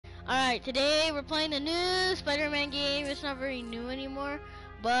Alright, today we're playing the new Spider-Man game. It's not very new anymore,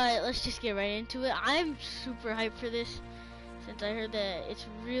 but let's just get right into it. I'm super hyped for this since I heard that it's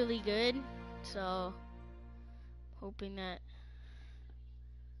really good. So, hoping that...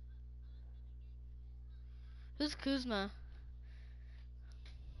 Who's Kuzma?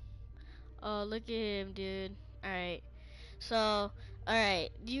 Oh, look at him, dude. Alright. So, alright.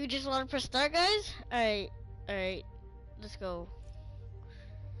 Do you just want to press start, guys? Alright. Let's go.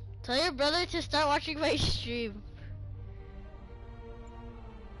 Tell your brother to start watching my stream.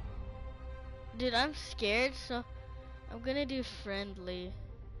 Dude, I'm scared, so I'm gonna do friendly.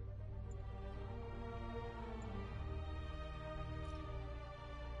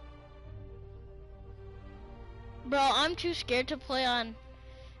 Bro, I'm too scared to play on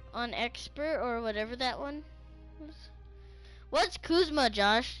expert or whatever that one was. What's Kuzma,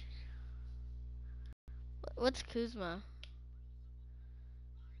 Josh? What's Kuzma?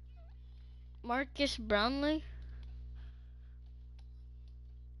 Marcus Brownlee?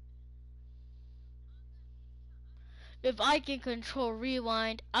 If I can control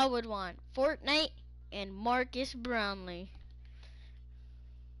rewind, I would want Fortnite and Marcus Brownlee.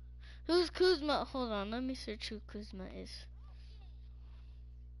 Who's Kuzma? Hold on, let me search who Kuzma is.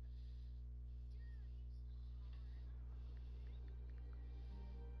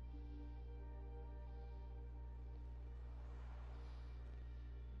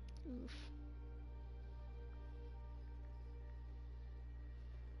 Oof.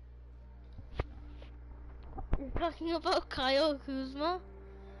 You're talking about Kyle Kuzma?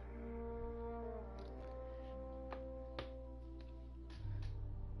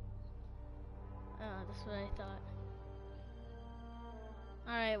 Oh, that's what I thought.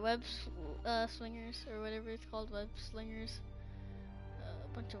 Alright, swingers, or whatever it's called, web slingers.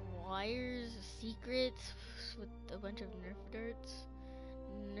 A bunch of wires, secrets, with a bunch of nerf darts.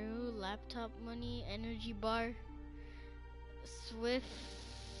 New laptop money, energy bar.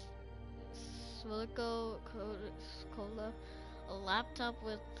 Swilico Cola. A laptop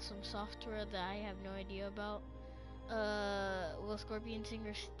with some software that I have no idea about. Will Scorpion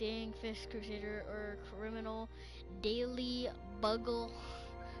Singer, Sting, Fist Crusader, or Criminal, Daily Bugle,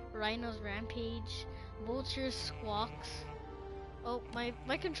 Rhino's Rampage, Vulture's Squawks. Oh,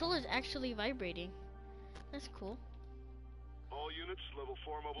 my controller's actually vibrating. That's cool. All units, level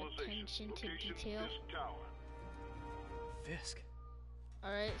 4 mobilization. Attention to Location, detail. Fisk Tower. Fisk?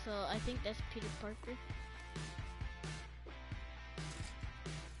 Alright, so I think that's Peter Parker.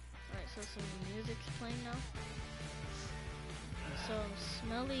 Alright, so some music's playing now. So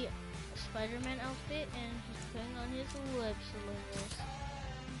smelly Spider-Man outfit, and he's putting on his web slingers.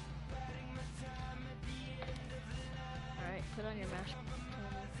 Alright, put on your mask,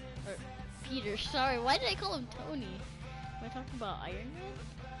 Tony. Or Peter, sorry, why did I call him Tony? Am I talking about Iron Man?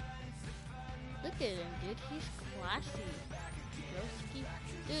 Look at him, dude, he's classy. Broski.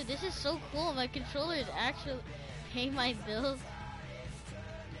 Dude, this is so cool, my controller is actually paying my bills.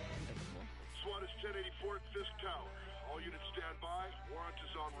 SWAT is 1084 at Fisk Tower. All units stand by. Warrant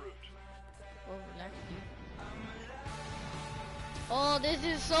is en route. Oh, relax, dude. Oh, this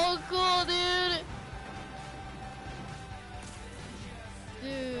is so cool, dude.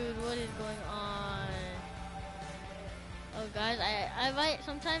 Dude, what is going on? Oh, guys,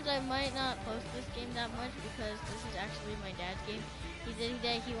 sometimes I might not post this game that much because this is actually my dad's game. He said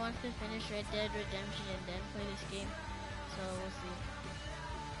that he wants to finish Red Dead Redemption and then play this game. So we'll see.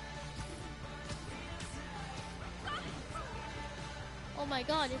 Oh my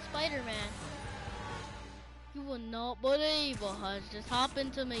god, it's Spider-Man. You will not believe what has just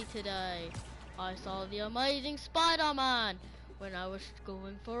happened to me today. I saw the amazing Spider-Man when I was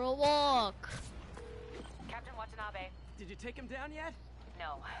going for a walk. Captain Watanabe. Did you take him down yet?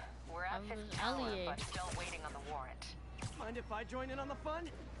 No. We're at Fisk Tower, but still waiting on the warrant. Mind if I join in on the fun?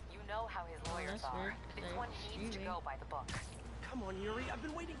 You know how his lawyers are. This one needs to go by the book. Come on, Yuri. I've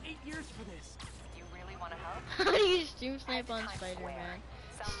been waiting 8 years for this. You really want to help? How do you stream snipe on Spider-Man?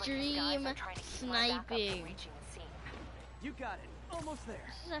 Stream sniping. You got it. Almost there.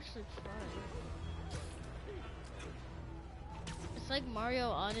 This is actually fun. It's like Mario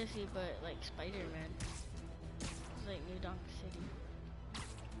Odyssey, but like Spider-Man. It's like New Donk City.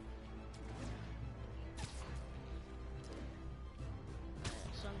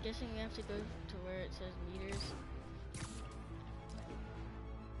 So I'm guessing we have to go to where it says meters.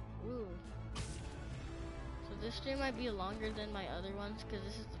 Ooh. So this stream might be longer than my other ones because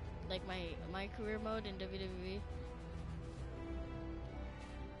this is like my career mode in WWE.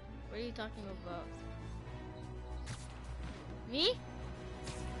 What are you talking about? Me?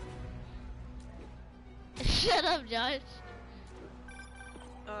 Shut up, Josh.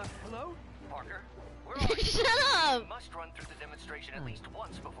 Hello? Parker, where are you? Shut up! You must run through the demonstration at least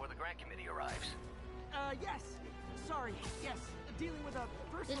once before the grant committee arrives. Yes. Sorry, yes. Dealing with a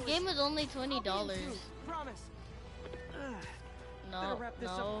This personal game issue. was only I'll be in $20. soon, promise. Better No, wrap this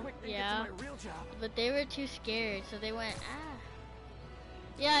up no, quick and yeah. get to my real job. But they were too scared, so they went, ah.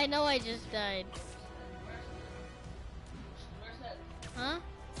 Yeah, I know I just died. Huh?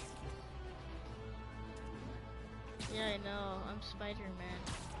 Yeah, I know. I'm Spider-Man.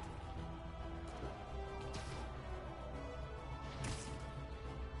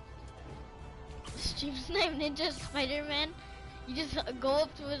 Stream Snipe Ninja Spider-Man. You just go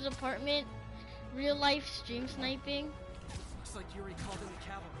up to his apartment, real life stream sniping. Looks like Yuri called in the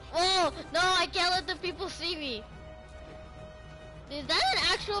cavalry. Oh, no, I can't let the people see me. Is that an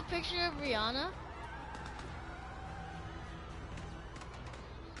actual picture of Rihanna?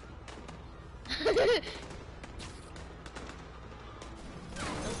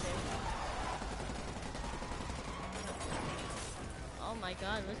 Oh my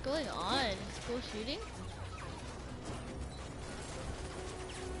god, what's going on? School shooting?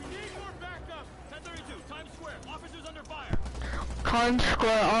 We need more backup! 1032, Times Square, officers under fire! Times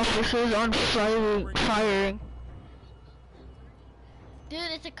Square officers on firing. Dude,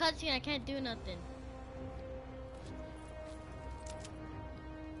 it's a cutscene, I can't do nothing.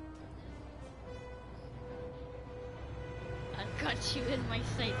 I've got you in my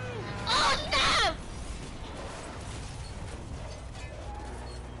sights. Oh snap!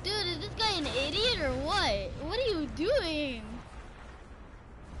 Dude, is this guy an idiot or what? What are you doing?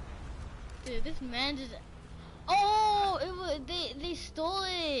 Dude, this man just... Oh, it was, they stole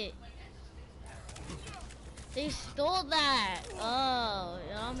it. They stole that. Oh,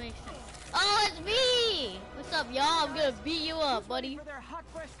 that makes sense. Oh, it's me! What's up, y'all? I'm gonna beat you up, buddy. For their hot,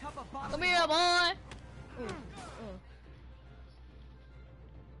 fresh cup of bottled Come here, boy. Ooh, ooh.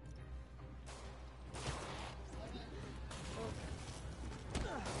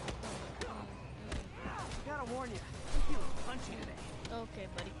 Gotta warn you, he was punchy today. Okay,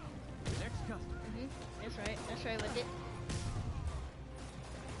 buddy. Next customer. That's right. That's right with it.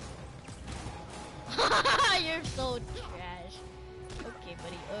 You're so trash. Okay,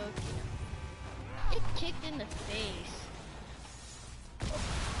 buddy. Okay. Get kicked in the face.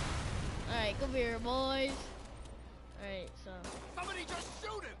 Alright, come here, boys. Alright, so. Somebody just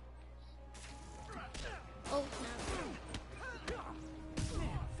shoot him! Oh, snap. Man,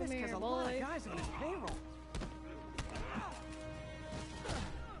 Fisk here, has a lot boy. of guys on his payroll.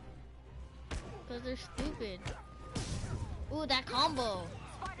 Because they're stupid. Ooh, that combo.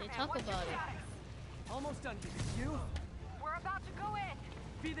 They talk about it. Almost done here. You? We're about to go in.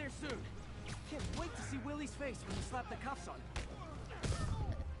 Be there soon. Can't wait to see Willie's face when you slap the cuffs on him.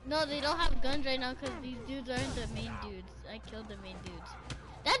 No, they don't have guns right now because these dudes aren't the main dudes. I killed the main dudes.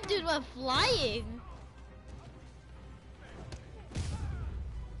 That dude went flying.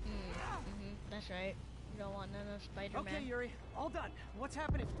 That's right. You don't want none of Spider-Man. Okay, Yuri, all done. What's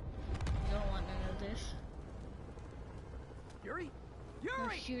happening? You don't want none of this. Yuri? You're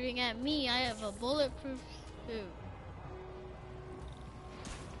Yuri! shooting at me. I have a bulletproof suit.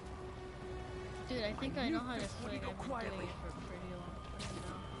 Dude, I think I know how to swing. I've been doing it for pretty long.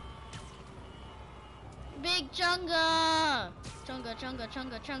 Big Chunga! Chunga, Chunga,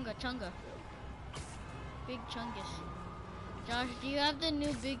 Chunga, Chunga, Chunga. Big Chungus. Josh, do you have the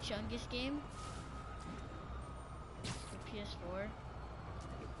new Big Chungus game? The ps4?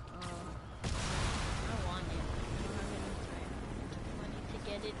 I want it. I don't have any money to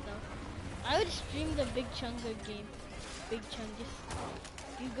get it though. I would stream the Big Chunga game. Big Chungus.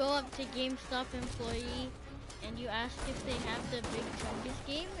 You go up to GameStop employee and you ask if they have the Big Chungus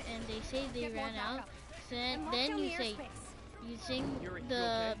game and they say they ran out. Then you say, you sing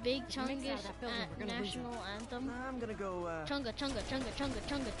the Big Chungus national anthem. I'm gonna go, Chunga, Chunga, Chunga, Chunga,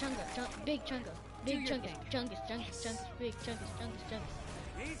 Chunga, Chunga, Chunga, Big Chunga, Big Chungus, Chungus, Chungus, Chungus, Big Chungus, Chungus, Chungus.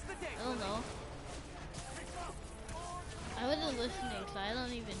 He's the day. I don't know. I wasn't listening, so I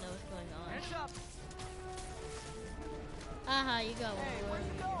don't even know what's going on. Heads up. Haha, you got one. Hey, where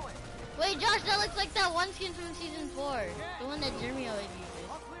you going? Wait, Josh, that looks like that one skin from season 4. The one that Jeremy always uses.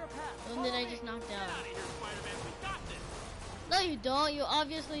 I'll clear a path. The one that I just knocked Get out. out of here, Spider-Man. We got this! No, you don't. You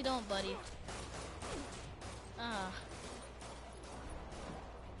obviously don't, buddy. Ah.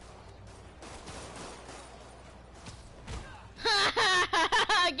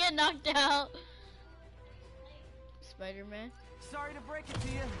 Get knocked out. Spider-Man. Sorry to break it to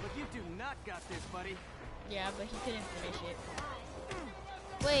you, but you do not got this, buddy. Yeah, but he couldn't finish it.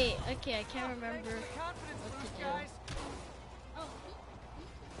 Wait, okay, I can't remember Thanks for the confidence what to boost, do. guys.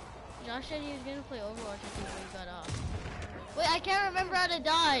 Josh said he was gonna play Overwatch until we got off. Wait, I can't remember how to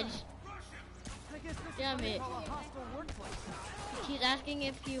dodge. I guess this Damn is what they it. call a hostile workplace. He's asking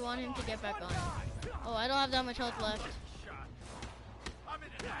if you want him to get back on. Oh, I don't have that much health left. I'm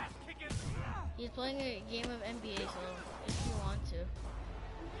in an ass kicking. He's playing a game of NBA, so if you want to.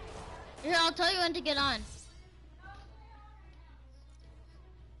 Here, I'll tell you when to get on.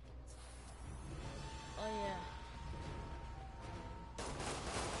 Oh, yeah.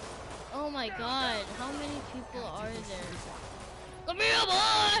 Oh my god, how many people are there? Come here,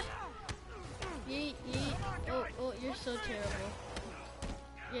 boy! Yeet, yeet. Oh, you're so terrible.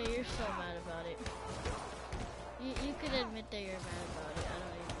 Yeah, you're so mad about it. You could admit that you're mad about it. I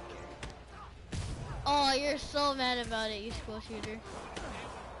don't even care. Oh, you're so mad about it, you school shooter.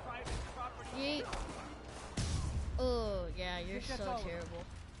 Yeet. Oh, yeah, you're so terrible.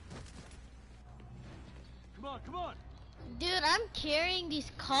 Come on. Dude, I'm carrying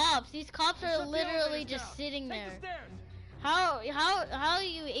these cops. These cops are literally just sitting Take there. the stairs. How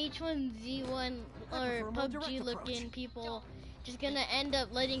you H1Z1 or PUBG looking people just gonna end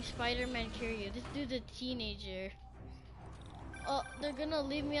up letting Spider-Man carry you? This dude's a teenager. Oh, they're gonna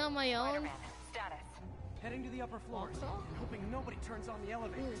leave me on my own? Spider-Man, status. Heading to the upper floors. Also? Hoping nobody turns on the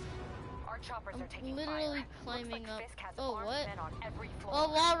elevators. Our choppers are taking Literally fire. climbing Looks like up. Fisk has Oh, armed what? men on every floor. Oh,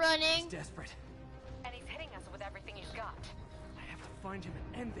 wall running. He's desperate. And he's hitting us with everything he's got. I have to find him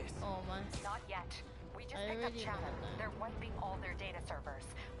and end this. Oh my. Not yet. We just I picked up already chatter. know that. They're wiping all their data servers.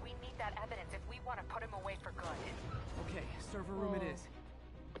 We need that evidence if we want to put him away for good. Okay, server room it Whoa. is.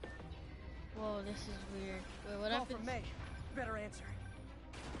 Whoa, this is weird. Wait, what Call happens? from May. Better answer.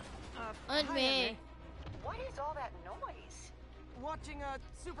 Aunt hi, May. Aunt What is all that noise? Watching a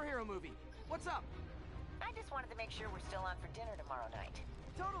superhero movie. What's up? I just wanted to make sure we're still on for dinner tomorrow night.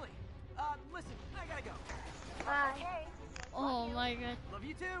 Totally. Listen, I gotta go. Okay. Oh my god. Love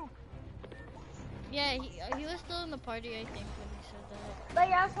you too. Yeah, he was still in the party, I think, when he said that. But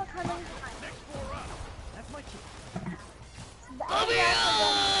you're also coming. That's my key. Come We're here!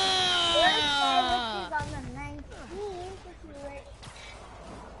 on the 19th. If you wait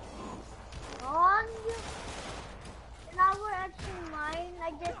on you. Now we're actually mine.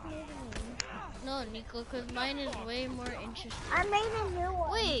 I just made a new. No, Nico, because mine is way more interesting. I made a new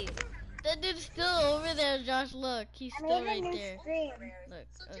one. Wait, that dude's still over there, Josh. Look, he's I still made a right new there. stream. Look,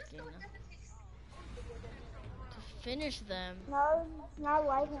 okay, now. To finish them. No, it's not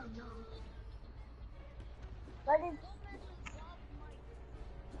like it. But it's.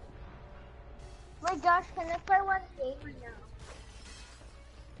 Wait, Josh, can I play one game or no?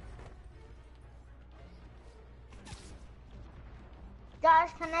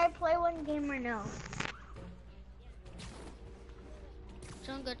 Josh, can I play one game or no?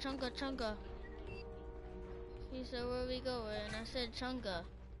 Chunga, chunga, chunga. He said, where we going? I said, chunga.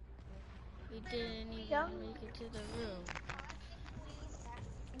 We didn't even Chunga. make it to the room.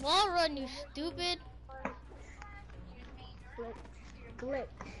 Wall run, you stupid. Glitch.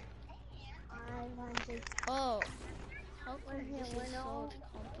 I want to. Oh, how come We're here, this we're is so no-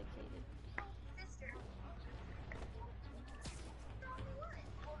 complicated?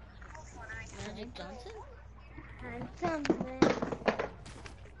 Magic Johnson? Handsome man.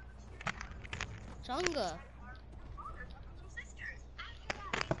 Chunga.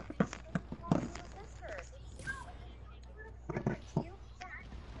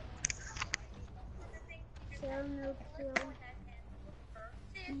 Kill, no kill.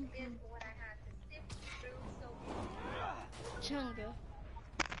 Chunga.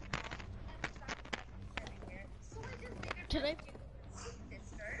 Did I?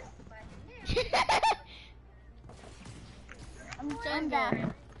 I'm back.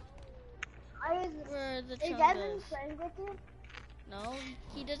 Where are the Is Evan chungas? friends with you? No,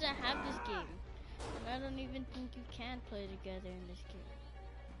 he doesn't have this game. And I don't even think you can play together in this game.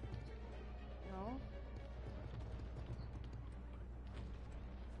 No?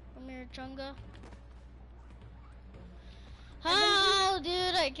 Come here, Chunga. How,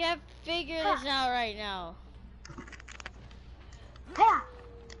 dude? I can't figure this out right now. Hiya!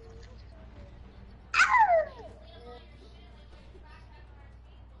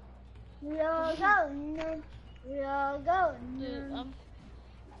 We'll go, we'll go.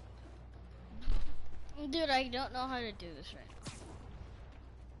 Dude, I don't know how to do this right now.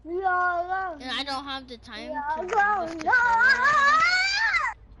 We'll go. And I don't have the time to We'll do go. this No! tutorial.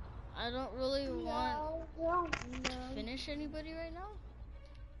 I don't really want to finish anybody right now.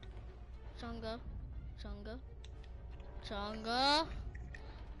 Chunga. Chunga. Chunga.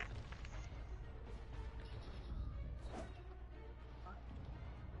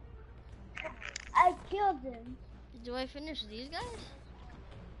 I killed him. Do I finish these guys?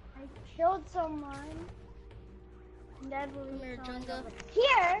 I killed someone. That will Come be here, showing Junga. over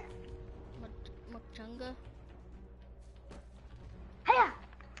here. Mukchunga. Hiya! Ah,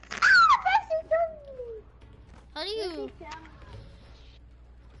 that's it. How do you?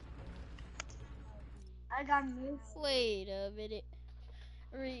 I got moved. Wait a minute.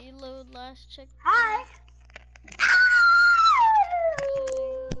 Reload last check. Hi.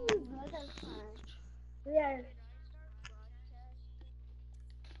 Yes.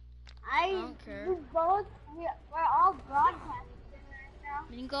 I don't care. We're all broadcasting right now.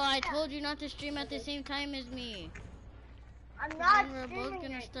 Mingo, I told you not to stream at the same time as me. I'm not Then we're both streaming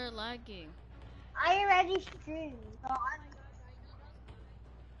gonna it. start lagging. I already streamed, so I'm...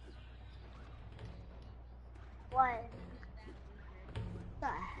 What? The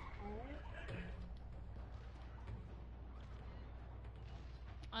heck?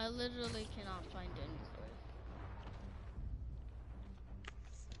 I literally cannot find anybody.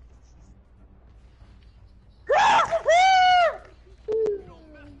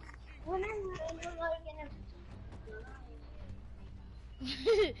 When am I gonna...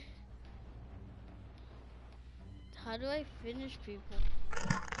 How do I finish people?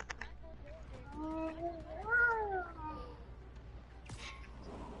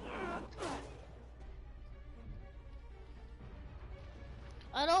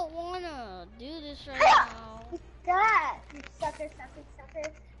 I don't wanna do this right now. What's that? You sucker, sucker,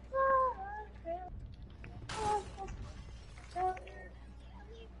 sucker.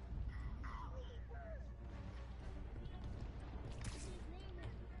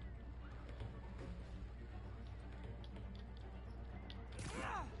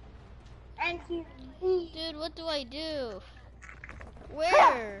 And he's Dude, what do I do?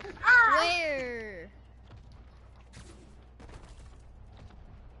 Where? Where?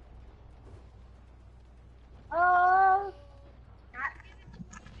 oh,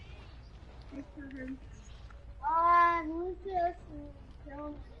 who's this?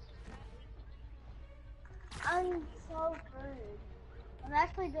 I'm so good. I'm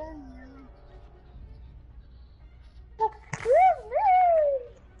actually doing really.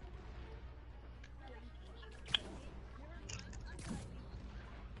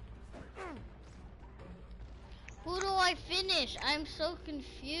 Who do I finish? I'm so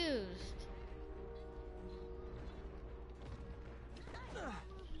confused.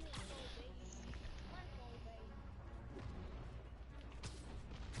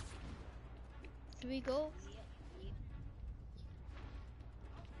 Do we go?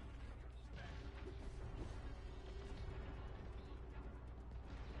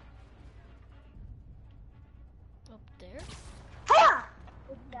 Up there? Hiya!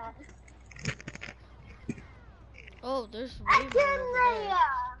 What's that? Oh, there's way I more can over there.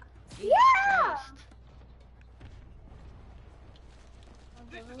 Jesus Yeah! Christ.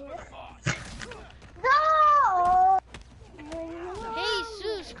 No!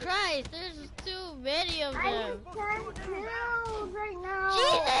 Jesus Christ, there's too many of I them. need 10 kills right now.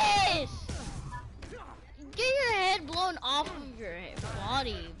 Jesus! Get your head blown off of your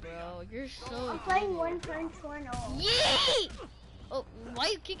body, bro. You're so I'm playing cool. 1.10. Yeet! Oh, why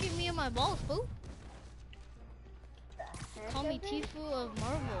you kicking me in my balls, fool? Call me Tifu of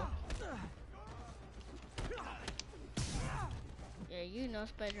Marvel. Yeah, you know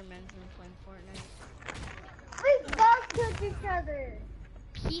Spider-Man's been playing Fortnite. We both killed each other.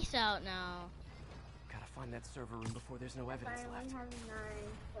 Peace out now. Gotta find that server room before there's no evidence Finally left. have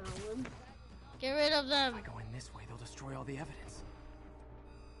 9 phones. Get rid of If them. I go in this way, they'll destroy all the evidence.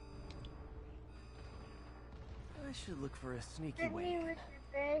 I should look for a sneaky Hit way me in. with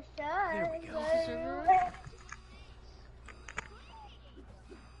the fish. There we go. Is the server room?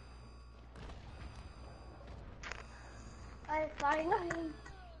 I finally.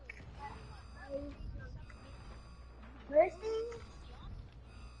 Mercy?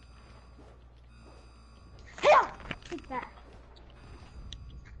 Hiya! Take that.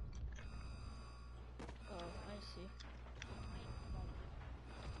 Oh, I see.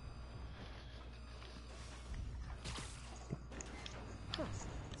 Huh.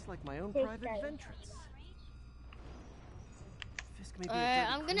 It's like my own Take private that. ventrance. Fisk may be a Alright,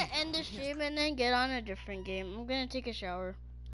 dirty I'm gonna criminal, end the but he has stream and then get on a different game. I'm gonna take a shower.